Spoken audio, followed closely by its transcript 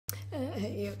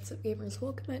Hey, what's up gamers,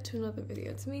 welcome back to another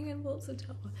video. It's me again,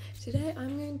 Tower. Today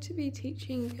I'm going to be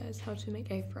teaching you guys how to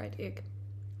make a fried egg.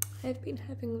 I've been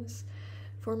having this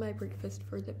for my breakfast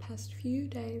for the past few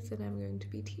days and I'm going to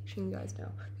be teaching you guys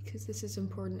now because this is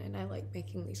important and I like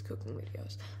making these cooking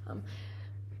videos.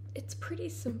 It's pretty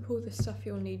simple. The stuff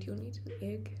you'll need an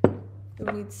egg.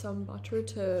 You'll need some butter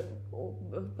to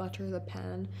butter the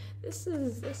pan. This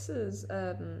is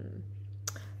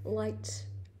light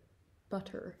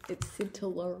butter. It's said to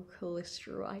lower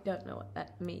cholesterol. I don't know what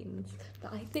that means,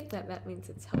 but I think that means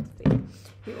it's healthy.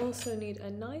 You also need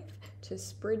a knife to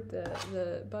spread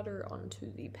the butter onto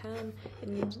the pan,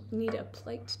 and you need a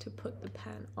plate to put the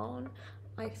pan on.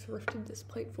 I thrifted this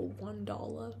plate for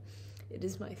 $1. It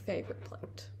is my favorite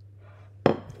plate.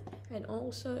 And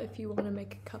also, if you want to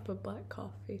make a cup of black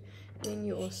coffee, then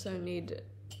you also need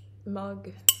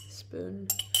mug, spoon,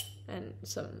 and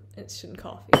some instant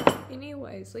coffee.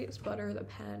 Anyways, let's butter the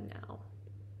pan now.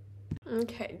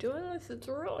 Okay, doing this is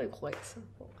really quite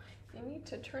simple. You need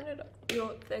to turn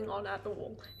your thing on at the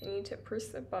wall. You need to press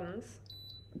the buttons.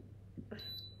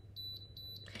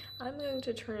 I'm going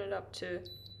to turn it up to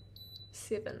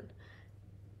 7.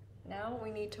 Now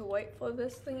we need to wait for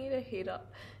this thingy to heat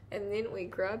up, and then we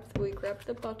grab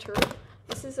the butter.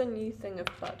 This is a new thing of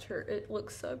butter. It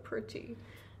looks so pretty.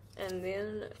 And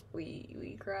then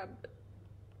we grab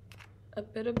a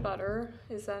bit of butter.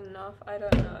 Is that enough? I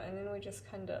don't know. And then we just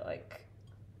kind of like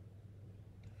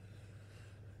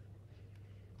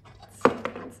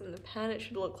it's in the pan. It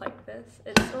should look like this.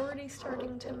 It's already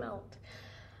starting to melt.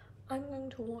 I'm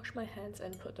going to wash my hands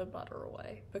and put the butter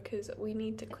away because we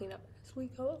need to clean up as we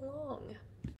go along.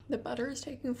 The butter is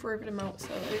taking forever to melt, so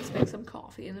let's make some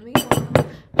coffee. In the meanwhile,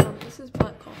 this is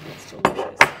black coffee. It's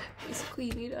delicious. Basically,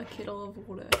 you need a kettle of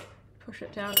water. Push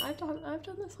it down. I've done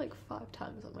this like 5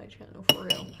 times on my channel, for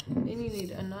real. Then you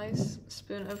need a nice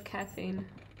spoon of caffeine.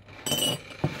 Then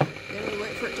we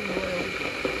wait for it to boil.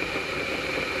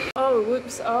 Oh,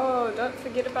 whoops. Oh, don't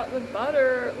forget about the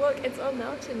butter. Look, it's all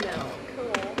melted now.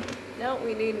 Cool. Now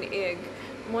we need an egg.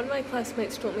 One of my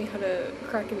classmates taught me how to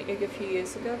crack an egg a few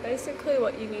years ago. Basically,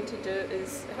 what you need to do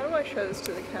is, how do I show this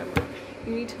to the camera?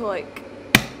 You need to like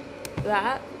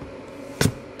that,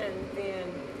 and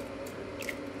then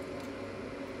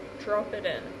drop it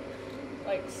in,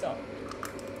 like so.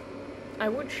 I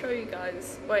would show you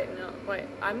guys, wait,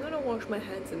 I'm gonna wash my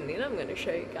hands and then I'm gonna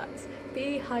show you guys.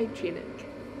 Be hygienic.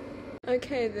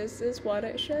 Okay, this is what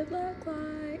it should look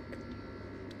like.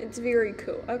 It's very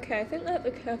cool. Okay, I think that the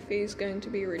coffee is going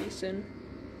to be ready soon.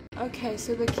 Okay,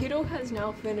 so the kettle has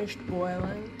now finished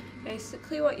boiling.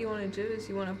 Basically what you want to do is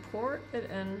you want to pour it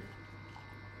in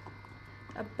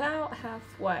about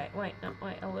halfway. Wait, a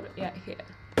little, yeah, here.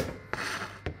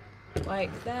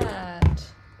 Like that.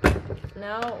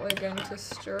 Now we're going to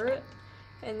stir it,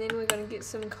 and then we're going to get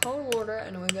some cold water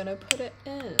and we're going to put it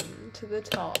in to the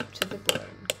top, to the brim.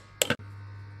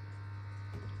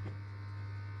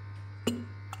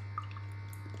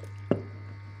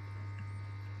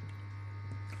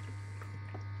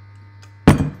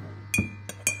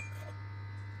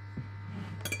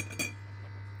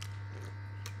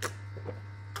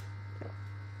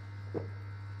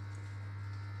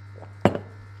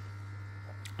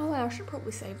 Oh, I should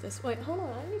probably save this. Wait, hold on,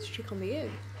 I need to check on the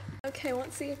egg. Okay,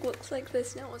 once the egg looks like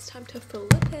this, now it's time to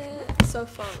flip it. So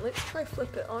fun. Let's try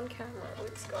flip it on camera.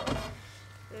 Let's go.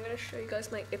 I'm gonna show you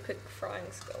guys my epic frying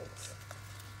skills.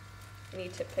 You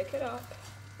need to pick it up.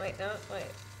 Wait.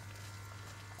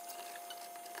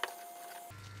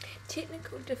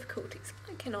 Technical difficulties.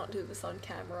 I cannot do this on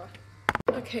camera.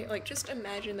 Okay, like just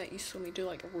imagine that you saw me do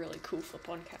like a really cool flip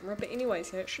on camera. But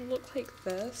anyways, yeah, it should look like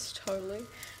this, totally.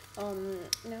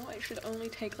 Now it should only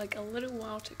take like a little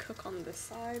while to cook on this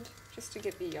side, just to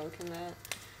get the yolk in there.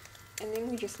 And then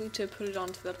we just need to put it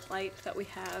onto the plate that we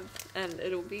have, and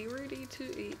it'll be ready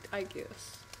to eat, I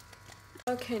guess.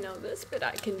 Okay, now this bit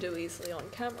I can do easily on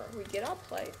camera. We get our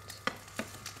plate,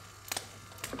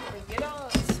 we get our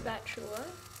spatula,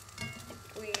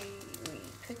 we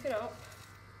pick it up.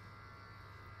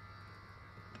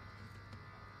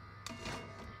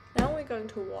 Now we're going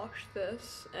to wash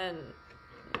this and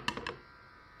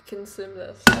consume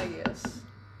this, I guess.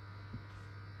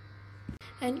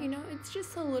 And you know, it's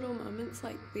just the little moments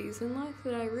like these in life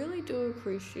that I really do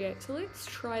appreciate. So let's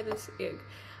try this egg.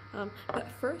 But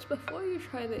first, before you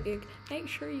try the egg, make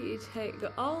sure you take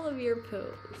all of your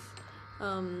pills.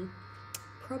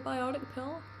 Probiotic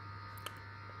pill,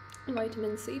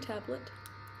 vitamin C tablet,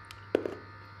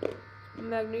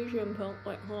 magnesium pill.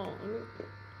 Wait, hold on.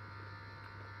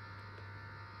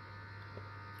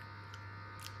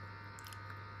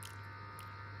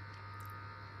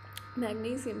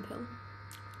 Magnesium pill,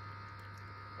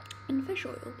 and fish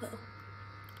oil though.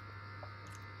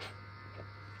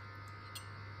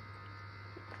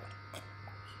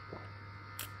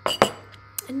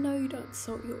 And no, you don't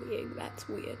salt your egg, that's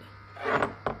weird.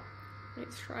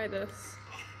 Let's try this.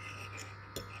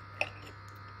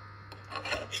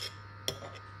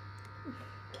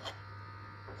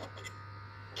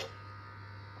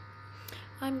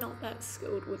 I'm not that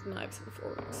skilled with knives and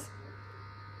forks.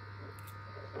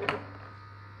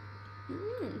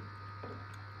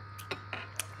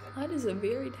 That is a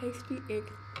very tasty egg.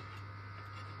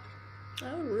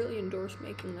 I would really endorse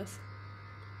making this.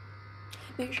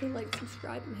 Make sure to like,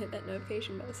 subscribe, and hit that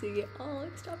notification bell so you get all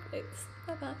latest updates.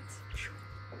 Bye bye.